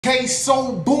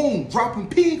Queso boom, dropping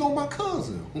pig on my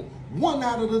cousin. One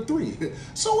out of the three.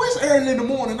 So it's early in the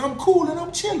morning. I'm cool and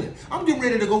I'm chilling. I'm getting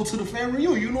ready to go to the family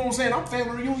reunion. You know what I'm saying? I'm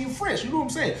family reunion fresh. You know what I'm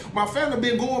saying? My family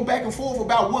been going back and forth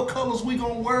about what colors we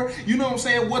gonna wear. You know what I'm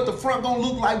saying? What the front gonna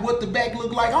look like, what the back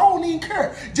look like. I don't even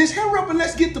care. Just hurry up and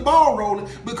let's get the ball rolling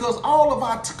because all of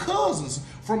our cousins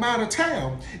from out of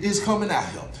town is coming out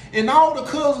here. And all the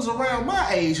cousins around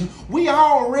my age, we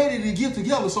all ready to get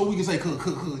together so we can say,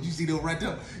 cuz, you see them right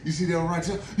there? You see them right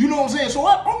there? You know what I'm saying? So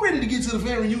I'm ready to get to the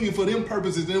family reunion for them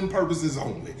purposes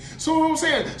only. So what I'm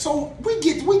saying? So we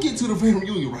get to the family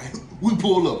reunion, right? We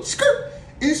pull up. Skirt.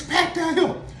 It's packed out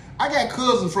here. I got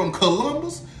cousins from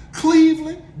Columbus,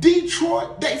 Cleveland,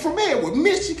 Detroit, they from everywhere,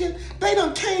 Michigan. They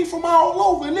done came from all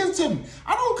over. And listen to me,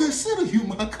 I don't consider you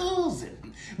my cousin.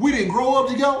 We didn't grow up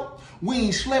together. We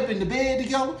ain't slept in the bed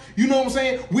together. You know what I'm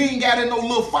saying? We ain't got in no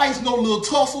little fights, no little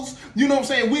tussles. You know what I'm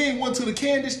saying? We ain't went to the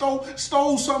candy store,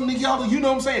 stole something together. You know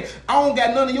what I'm saying? I don't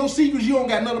got none of your secrets. You don't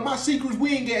got none of my secrets.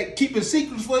 We ain't got keeping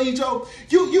secrets for each other.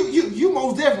 You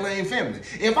most definitely ain't family.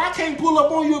 If I can't pull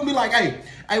up on you and be like, hey,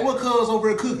 what cuz over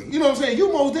here cooking? You know what I'm saying?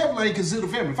 You most definitely ain't considered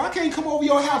family. If I can't come over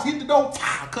your house, hit the door,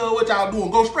 cuz, what y'all doing?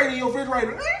 Go straight in your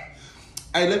refrigerator.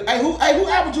 Who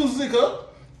apple juice is it, cuz?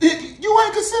 You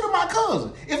ain't consider my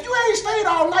cousin. If you ain't stayed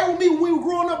all night with me when we were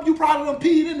growing up, you probably done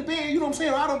peed in the bed. You know what I'm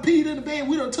saying? I done peed in the bed.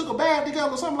 We done took a bath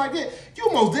together or something like that.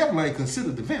 You most definitely ain't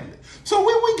considered the family. So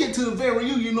when we get to the family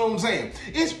reunion, you know what I'm saying?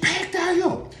 It's packed out here.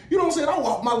 You know what I'm saying? I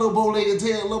walk my little bow-legged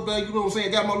tail up there. You know what I'm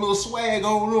saying? Got my little swag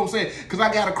on. You know what I'm saying? Because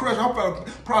I got a crush. I'm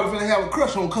probably finna have a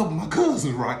crush on a couple of my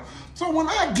cousins, right? So when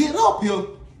I get up here,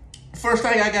 first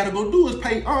thing I gotta go do is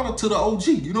pay honor to the OG.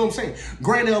 You know what I'm saying?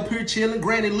 Granny up here chilling.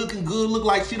 Granny looking good. Look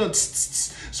like she done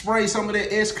spray some of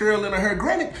that S-curl in her hair.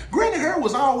 Granny hair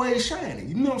was always shining.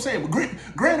 You know what I'm saying?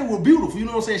 But Granny was beautiful. You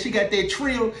know what I'm saying? She got that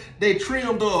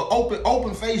trimmed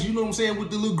open face. You know what I'm saying?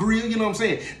 With the little grill. You know what I'm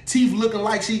saying? Teeth looking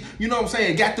like she, you know what I'm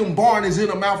saying? Got them Barneys in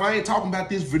her mouth. I ain't talking about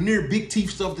this veneer big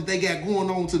teeth stuff that they got going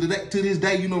on to this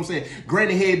day. You know what I'm saying?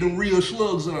 Granny had them real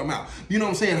slugs in her mouth. You know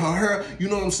what I'm saying? Her hair, you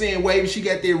know what I'm saying? Wavy. She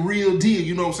got that real deal.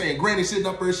 You know what I'm saying? Granny sitting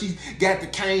up there. She got the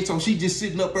cane, so she just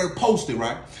sitting up there posted,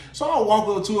 right? So I walk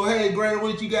up to her, hey, Granny,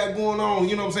 what you got going on?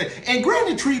 You know what I'm saying? And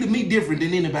Granny treated me different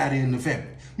than anybody in the family.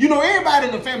 You know, everybody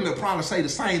in the family will probably say the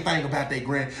same thing about their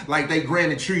granny, like they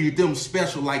granny treated them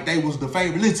special, like they was the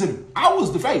favorite. Listen, I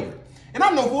was the favorite. And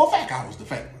I know for a fact I was the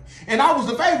favorite. And I was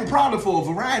the favorite probably for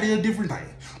a variety of different things.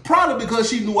 Probably because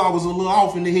she knew I was a little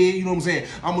off in the head, you know what I'm saying?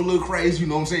 I'm a little crazy, you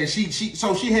know what I'm saying?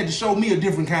 So she had to show me a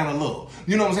different kind of love.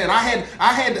 You know what I'm saying?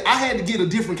 I had to get a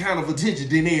different kind of attention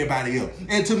than everybody else.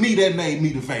 And to me, that made me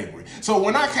the favorite. So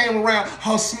when I came around,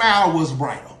 her smile was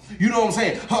brighter. You know what I'm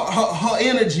saying? Her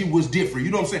energy was different.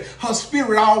 You know what I'm saying? Her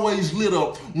spirit always lit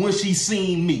up when she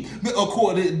seen me.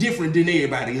 Different than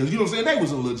everybody else. You know what I'm saying? They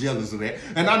was a little jealous of that.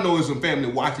 And I know there's some family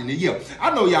watching it. Yeah,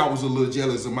 I know y'all was a little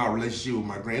jealous of my relationship with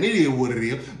my granny. It is what it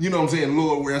is. You know what I'm saying?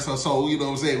 Lord rest her soul. You know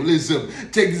what I'm saying? Well, listen,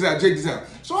 check this out.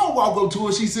 So I walk up to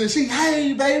her. She said,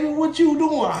 hey, baby, what you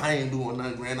doing? I ain't doing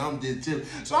nothing, granny. I'm just chilling.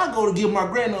 So I go to give my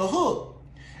granny a hug.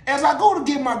 As I go to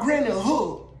give my granny a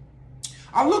hug,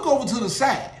 I look over to the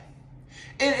side.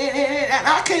 And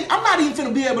I'm not even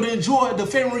finna be able to enjoy the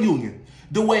family reunion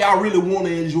the way I really want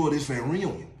to enjoy this family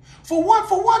reunion. For one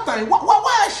thing,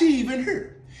 why is she even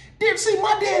here? See,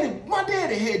 my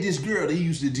daddy had this girl that he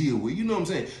used to deal with. You know what I'm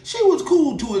saying? She was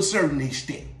cool to a certain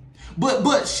extent,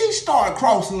 but she started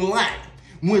crossing the line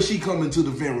when she come into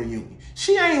the family reunion.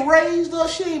 She ain't raised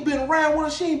us. She ain't been around with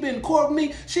us. She ain't been in court with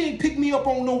me. She ain't picked me up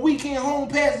on no weekend home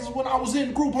passes when I was in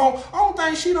the group home. Only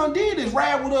thing she done did is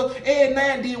ride with us every now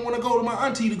and then when I go to my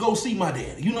auntie to go see my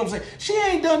daddy. You know what I'm saying? She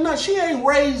ain't done nothing. She ain't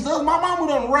raised us. My mama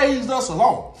done raised us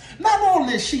alone. Not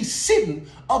only is she sitting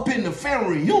up in the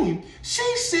family reunion,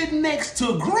 she's sitting next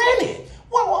to Granny.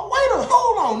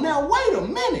 Hold on now, wait a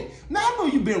minute. Now, I know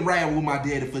you've been riding with my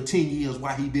daddy for 10 years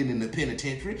while he been in the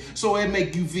penitentiary, so it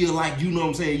make you feel like, you know what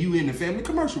I'm saying, you in the family.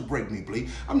 Commercial break me, please.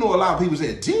 I know a lot of people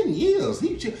said, 10 years?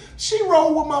 She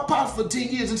rolled with my pops for 10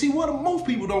 years, and see, what most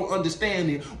people don't understand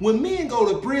is, when men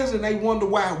go to prison, they wonder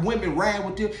why women ride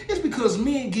with them. It's because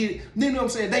men get, you know what I'm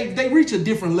saying, they reach a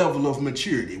different level of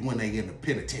maturity when they in the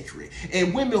penitentiary.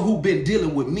 And women who've been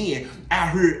dealing with men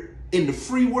out here in the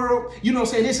free world, you know what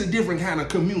I'm saying? It's a different kind of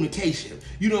communication.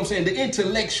 You know what I'm saying? The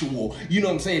intellectual, you know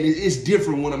what I'm saying? It's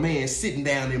different when a man's sitting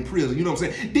down in prison. You know what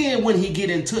I'm saying? Then when he get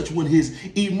in touch with his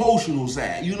emotional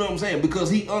side, you know what I'm saying? Because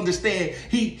he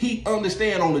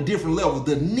understand on a different level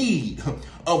the need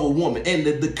of a woman and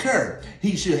the care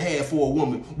he should have for a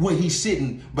woman when he's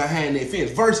sitting behind that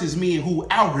fence versus men who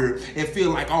out here and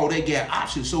feel like, oh, they got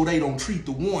options, so they don't treat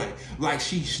the one like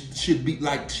she should be,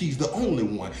 like she's the only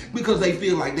one, because they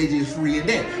feel like they just free of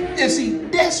that. And see,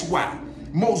 that's why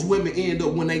most women end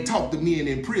up, when they talk to men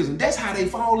in prison, that's how they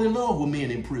fall in love with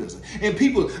men in prison. And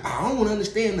people, I don't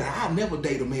understand that. I never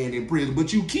date a man in prison,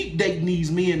 but you keep dating these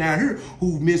men out here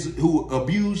who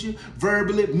abuse you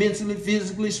verbally, mentally,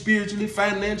 physically, spiritually,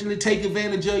 financially, take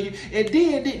advantage of you, and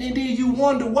then you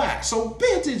wonder why. So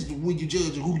pay attention when you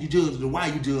judge who you judge and why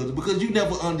you judge, because you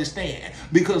never understand.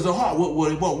 Because the heart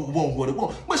what it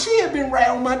want. But she had been right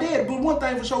on my dad. But one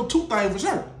thing for sure, two things for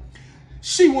sure.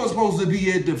 She wasn't supposed to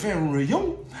be at the family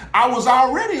reunion. I was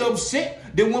already upset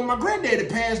that when my granddaddy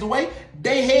passed away,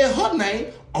 they had her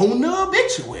name on the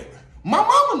obituary. My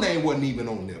mama's name wasn't even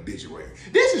on the obituary.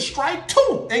 This is strike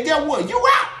 2. And guess what? You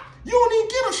out. You don't even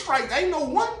get a strike. Ain't no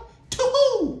 1,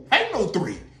 2. Ain't no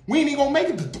 3. We ain't even gonna make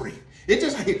it to 3.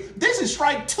 This is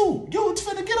strike 2. You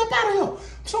finna get up out of here.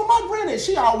 So my granddad,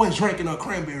 she always drinking her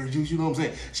cranberry juice, you know what I'm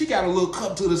saying? She got a little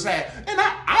cup to the side. And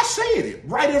I said it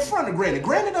right in front of Granny.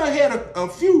 Granny done had a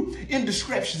few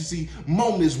indiscrepancy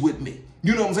moments with me.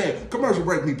 You know what I'm saying? Commercial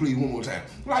break me, please, one more time.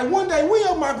 Like one day, we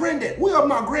up my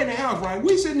granny house, right?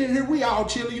 We sitting in here, we all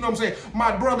chilling, you know what I'm saying?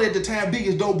 My brother at the time,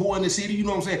 biggest dope boy in the city, you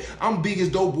know what I'm saying? I'm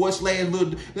biggest dope boy /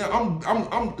 little,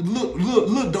 I'm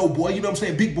little dope boy, you know what I'm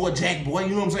saying? Big boy, jack boy, you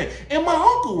know what I'm saying? And my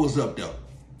uncle was up there.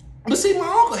 But see, my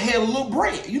uncle had a little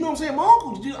bread. You know what I'm saying? My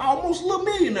uncle was almost a little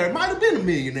millionaire. Might have been a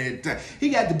millionaire at the time. He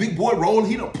got the big boy rolling.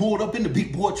 He done pulled up in the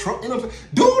big boy truck. You know what I'm saying?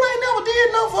 Dude ain't never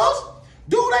did nothing for us.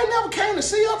 Dude ain't never came to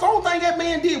see us. The only thing that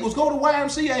man did was go to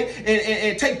YMCA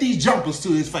and take these jumpers to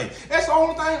his face. That's the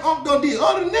only thing Uncle done did.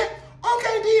 Other than that,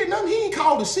 Uncle ain't did nothing. He ain't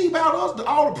called to see about us,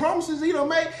 all the promises he done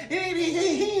made. He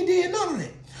ain't did none of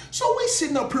that. So we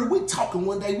sitting up here, we talking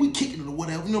one day, we kicking it or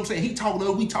whatever, you know what I'm saying? He talking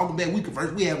to us, we talking back, we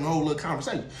converse, we having a whole little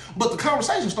conversation. But the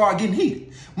conversation started getting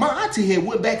heated. My auntie had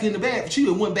went back in the bathroom, she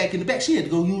had to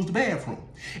go use the bathroom.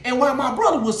 And while my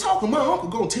brother was talking, my uncle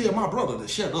gonna tell my brother to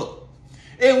shut up.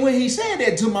 And when he said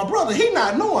that to my brother, he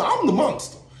not knowing I'm the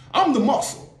monster, I'm the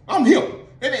muscle, I'm him.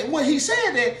 And then when he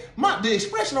said that, the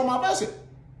expression on my face said,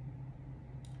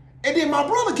 and then my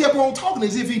brother kept on talking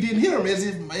as if he didn't hear him, as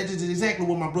if it's exactly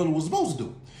what my brother was supposed to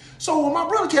do. So when my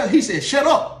brother he said, shut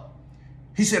up.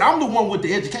 He said, I'm the one with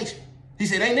the education. He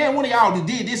said, ain't that one of y'all that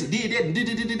did this or did that and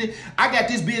did. I got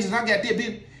this business, I got that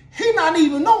business. He not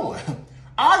even knowing.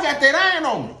 I got that iron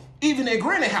on me. Even at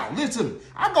Granny house, listen to me.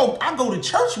 I go to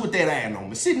church with that iron on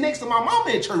me. Sitting next to my mama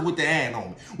at church with that iron on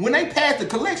me. When they pass the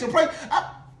collection plate,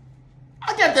 I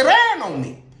got that iron on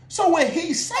me. So when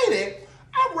he say that,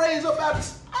 I raised up out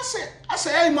of, I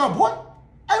said, hey, my boy,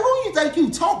 hey, who you think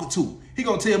you talking to? He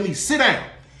gonna tell me, sit down.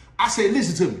 I said,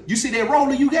 listen to me. You see that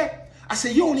roller you got? I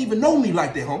said, you don't even know me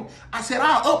like that, homie. I said,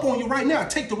 I'll up on you right now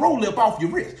and take the roller up off your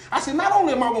wrist. I said, not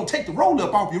only am I going to take the roller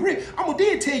up off your wrist, I'm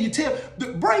going to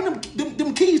then bring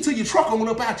them keys to your truck on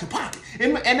up out your pocket.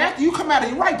 And after you come out of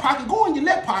your right pocket, go in your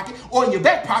left pocket or in your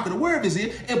back pocket or wherever it's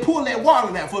in and pull that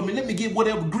wallet out for me. Let me get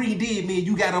whatever green dead man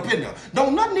you got up in there.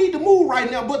 Don't nothing need to move right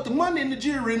now but the money and the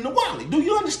jewelry and the wallet. Do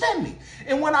you understand me?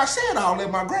 And when I said all that,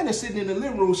 my granny sitting in the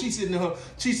living room, she's sitting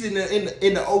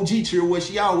in the OG chair where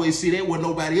she always sit at where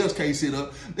nobody else can't sit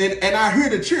up. And I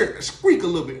heard the chair squeak a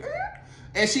little bit.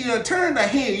 And she turned her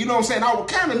head, you know what I'm saying? I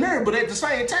was kind of nervous, but at the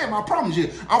same time, I promise you,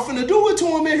 I'm finna do it to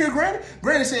him in here, Granny.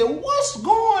 Granny said, what's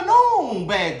going on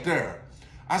back there?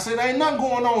 I said, ain't nothing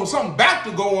going on. Something about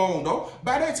to go on, though.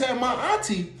 By that time, my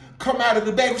auntie come out of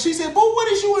the back. She said, boo, what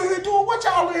is you in here doing? What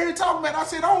y'all in here talking about? I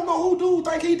said, I don't know who dude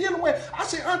think he dealing with. I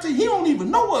said, auntie, he don't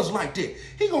even know us like that.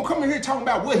 He gonna come in here talking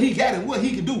about what he got and what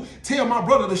he can do. Tell my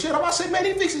brother to shut up. I said, man,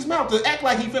 he fix his mouth to act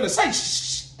like he finna say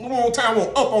shh. One more time, I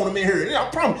won't up on him in here. I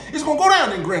promise, it's gonna go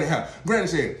down in Granny house. Granny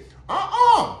said,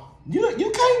 you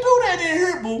can't do that in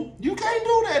here, boo. You can't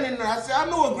do that in there. I said, I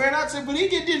know it, Granny. I said, but he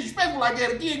get disrespectful like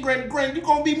that again, Granny, you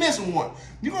gonna be missing one.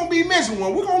 You gonna be missing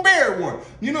one. We're gonna bury one.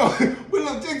 You know, but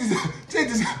look, check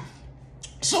this out.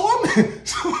 So I'm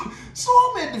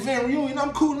at the family reunion,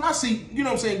 I'm cool, and I see, you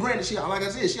know what I'm saying, Granny, like I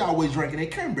said, she always drinking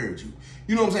that cranberry juice.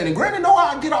 You know what I'm saying? And Granny know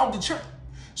how I get off the church.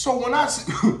 So when I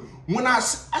said,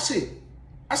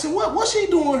 what's she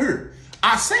doing here?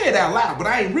 I say it out loud, but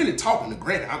I ain't really talking to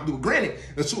Granny. I'm doing Granny.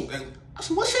 I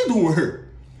said, what's she doing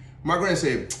here? My granny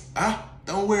said,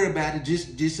 Don't worry about it.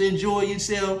 Just enjoy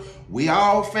yourself. We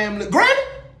all family. Granny,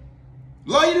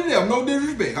 love you to death. No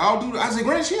disrespect. I said,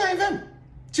 Granny, she ain't family.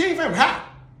 She ain't family.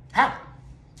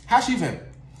 How she family?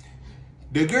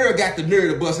 The girl got the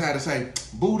nerve to bust out and say,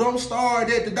 boo, don't start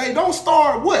that today. Don't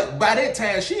start what? By that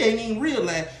time, she ain't even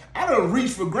realized I done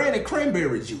reached for Granny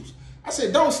cranberry juice. I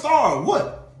said, don't start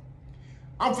what?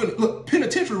 I'm finna, look,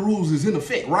 penitentiary rules is in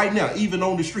effect right now, even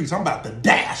on the streets. I'm about to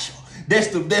dash her. That's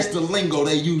the lingo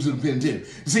they use in the penitentiary.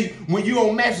 See, when you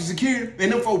on maximum security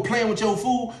and them folks playing with your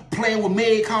food, playing with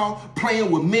med call,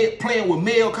 playing with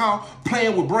mail call,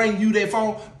 playing with bring you that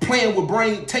phone, playing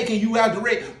with taking you out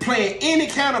direct, playing any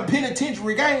kind of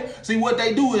penitentiary game. See, what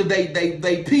they do is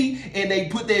they pee and they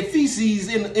put their feces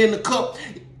in the cup.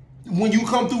 When you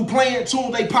come through playing,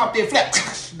 soon as they pop their flap,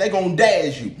 they gonna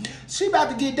dash you. She about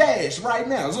to get dashed right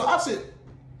now. So I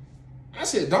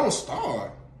said, don't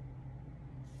start.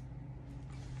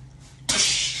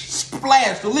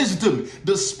 Splash, listen to me.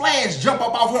 The splash jump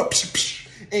up off her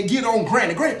and get on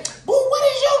Granny. Granny, boo, what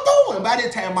is you doing? By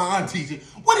that time, my auntie said,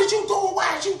 what is you doing?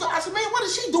 Why is you doing? I said, man, what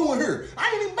is she doing here?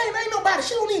 Ain't nobody.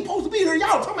 She don't even supposed to be here.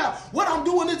 Y'all talking about what I'm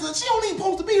doing. She don't even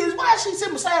supposed to be here. Why is she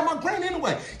sitting beside my granny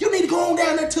anyway? You need to go on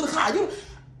down there to the car.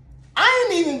 I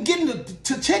ain't even getting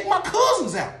to check my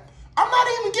cousins out. I'm not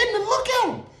even getting to look at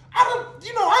them. I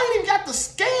ain't even got to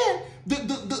scan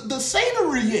the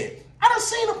scenery yet. I done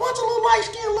seen a bunch of little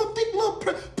light-skinned, little thick, little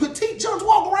petite junks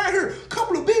walk around here. A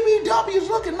couple of BBWs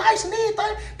looking nice and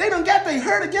everything. They done got their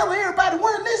hair together. Everybody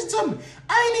wanna listen to me.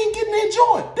 I ain't even getting to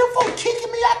enjoy it. Them folks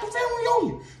kicking me out the family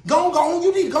reunion. Go on,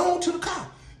 you need to go on to the car.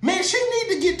 Man, she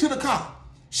need to get to the car.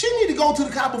 She need to go to the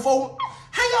car before.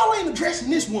 How y'all ain't addressing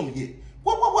this woman yet?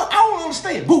 What? I don't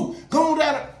understand. Boo, go on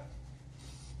down there.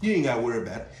 You ain't gotta worry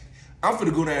about it. I'm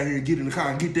finna go down here and get in the car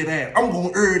and get that ass. I'm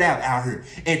gonna air it out here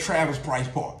at Travis Price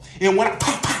Park. And when I'm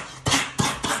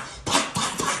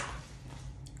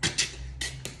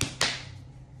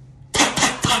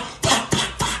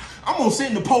gonna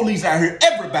send the police out here,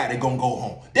 everybody gonna go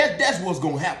home. That's what's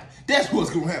gonna happen. That's what's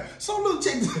gonna happen. So look,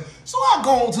 check this. So I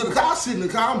go on to the car, I sit in the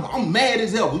car, I'm mad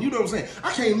as hell. You know what I'm saying?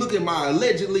 I can't look at my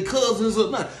allegedly cousins or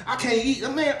nothing. I can't eat.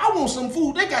 Man, I want some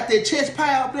food. They got that chest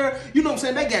pie up there. You know what I'm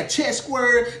saying? They got chest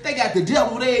square. They got the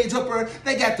deviled eggs up there.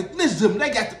 They got the, listen to them, they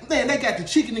got the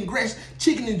chicken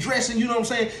and dressing. You know what I'm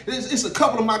saying? It's a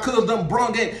couple of my cousins done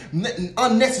brung that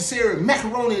unnecessary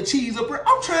macaroni and cheese up there.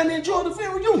 I'm trying to enjoy the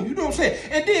family reunion. You know what I'm saying?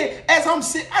 And then as I'm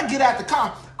sitting, I get out the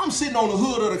car. I'm sitting on the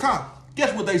hood of the car.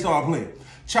 Guess what they start playing?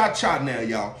 Cha-cha now,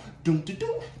 y'all.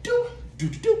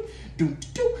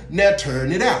 Now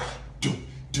turn it out. Now,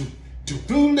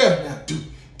 take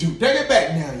it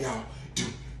back now, y'all.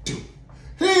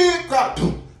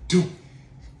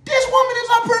 This woman is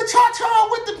up here cha-cha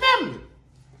with the family.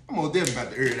 I'm gonna definitely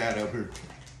about to air it out up here.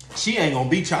 She ain't gonna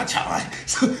be cha-cha.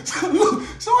 So I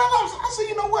said,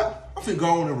 you know what? I'm finna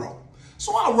go on and roll.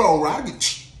 So I roll, right?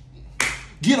 I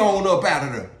get on up out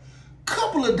of there.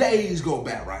 Couple of days go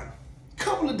by, right?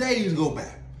 Couple of days go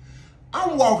by.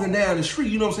 I'm walking down the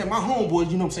street, you know what I'm saying? My homeboys,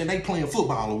 you know what I'm saying? They playing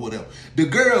football or whatever. The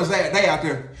girls, they out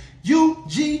there.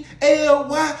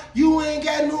 U-G-L-Y, you ain't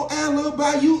got no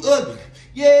alibi, you ugly.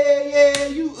 Yeah,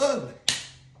 you ugly.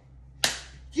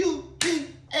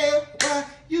 U-G-L-Y,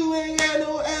 you ain't got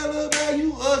no alibi,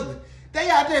 you ugly. They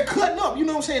out there cutting up, you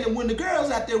know what I'm saying? And when the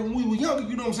girls out there, when we were younger,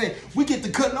 you know what I'm saying? We get to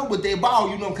cutting up with their ball,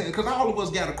 you know what I'm saying? Because all of us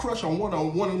got a crush on one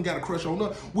of them got a crush on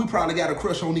us. We probably got a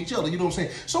crush on each other, you know what I'm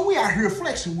saying? So we out here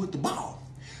flexing with the ball.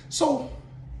 So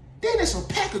then there's a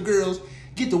pack of girls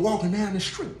get to walking down the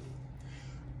street.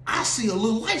 I see a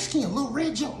little light skin, little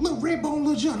red bone,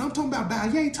 little junk. I'm talking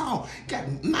about yay tall, got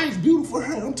nice, beautiful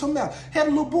hair. I'm talking about had a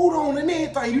little boot on and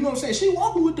everything, you know what I'm saying? She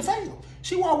walking with the fam.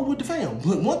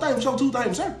 But one thing for sure, two things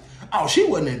for certain. Oh, she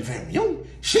wasn't in the family reunion.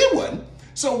 She wasn't.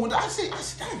 So when I said,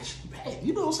 she bad,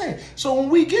 you know what I'm saying? So when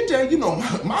we get there, you know,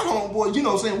 my homeboys, you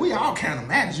know what I'm saying, we all kind of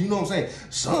matters, you know what I'm saying?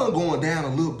 Sun going down a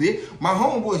little bit. My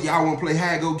homeboys, y'all want to play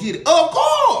hide, go get it. Of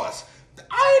course.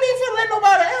 I ain't even finna let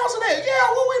nobody answer that. Yeah,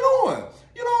 what we doing?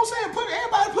 You know what I'm saying?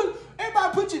 Everybody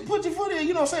put your foot in,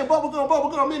 you know what I'm saying? Bubble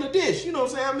gum in the dish. You know what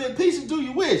I'm saying? I'm in pieces, do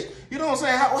you wish. You know what I'm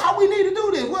saying? How we need to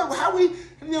do this? How we, you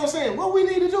know what I'm saying? What we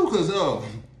need to do? Because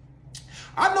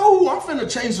I know who I'm finna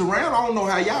chase around. I don't know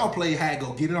how y'all play hide,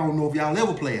 go get it. I don't know if y'all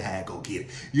ever play hide, go get it.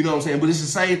 You know what I'm saying? But it's the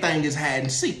same thing as hide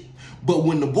and seek. But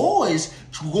when the boys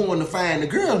going to find the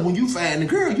girl, when you find the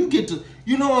girl, you get to,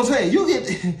 you know what I'm saying? You get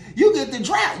the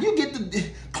drought. You get the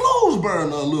clothes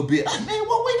burn a little bit. Man,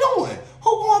 what we doing? Who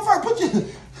going first? Put your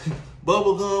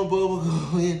bubble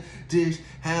gum in dish.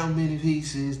 How many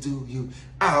pieces do you?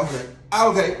 Oh, okay.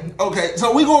 Okay.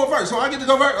 So we going first. So I get to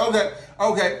go first?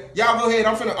 Okay. Y'all go ahead.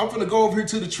 I'm finna go over here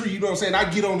to the tree. You know what I'm saying? I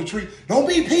get on the tree. Don't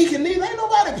be peeking, neither. Ain't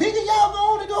nobody peeking. Y'all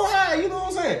go on and go high. You know what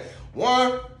I'm saying?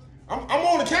 One. I'm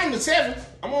on the count of 7.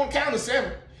 I'm on the count of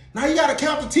 7. Now you gotta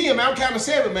count to 10, man. I'm counting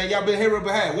 7, man. Y'all been here right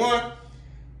behind. 1,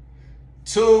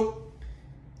 2,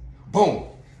 boom.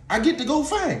 I get to go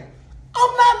find.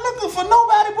 I'm not looking for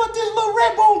nobody but this little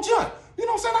red bone junk. You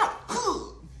know what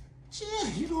I'm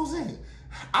saying? You know what I'm saying?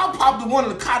 I popped one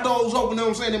of the car doors open, you know what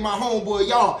I'm saying, in my homeboy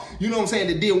yard, you know what I'm saying,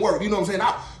 that didn't work, you know what I'm saying?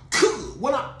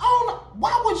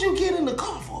 Why would you get in the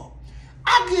car for?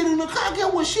 I get in the car,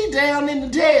 get when she down in the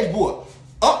dashboard.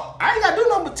 I ain't got to do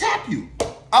nothing but tap you.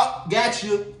 Got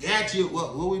you.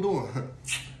 What we doing?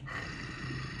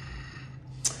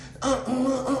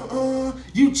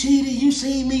 You cheated, you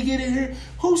seen me get in here.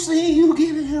 Who seen you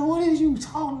get in here? What is you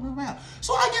talking about?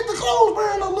 So I get the clothes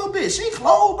burned a little bit. She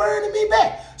clothes burning me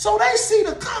back. So they see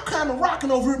the car kind of rocking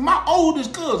over here. My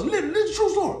oldest cousin, literally true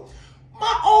story.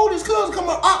 My oldest cousin come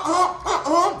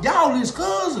up, y'all his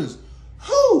cousins.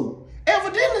 Who?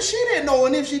 Evidently she didn't know,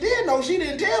 and if she did know, she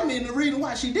didn't tell me. And the reason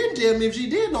why she didn't tell me if she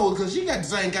did know is because she got the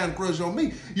same kind of crush on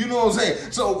me. You know what I'm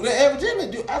saying? So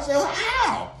evidently, I said,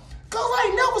 how? Because I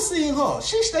ain't never seen her.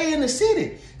 She stay in the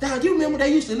city. Now, you remember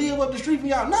they used to live up the street from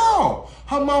y'all? No.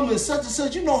 Her mama is such and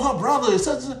such. You know her brother is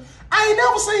such and such. I ain't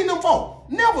never seen them folk.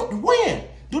 Never. When?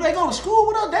 Do they go to school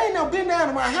with us? They ain't never been down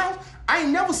to my house. I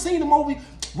ain't never seen them over.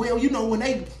 Well, you know, when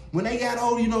they got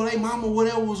old, you know, they mama,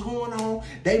 whatever was going on,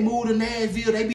 they moved to Nashville. They be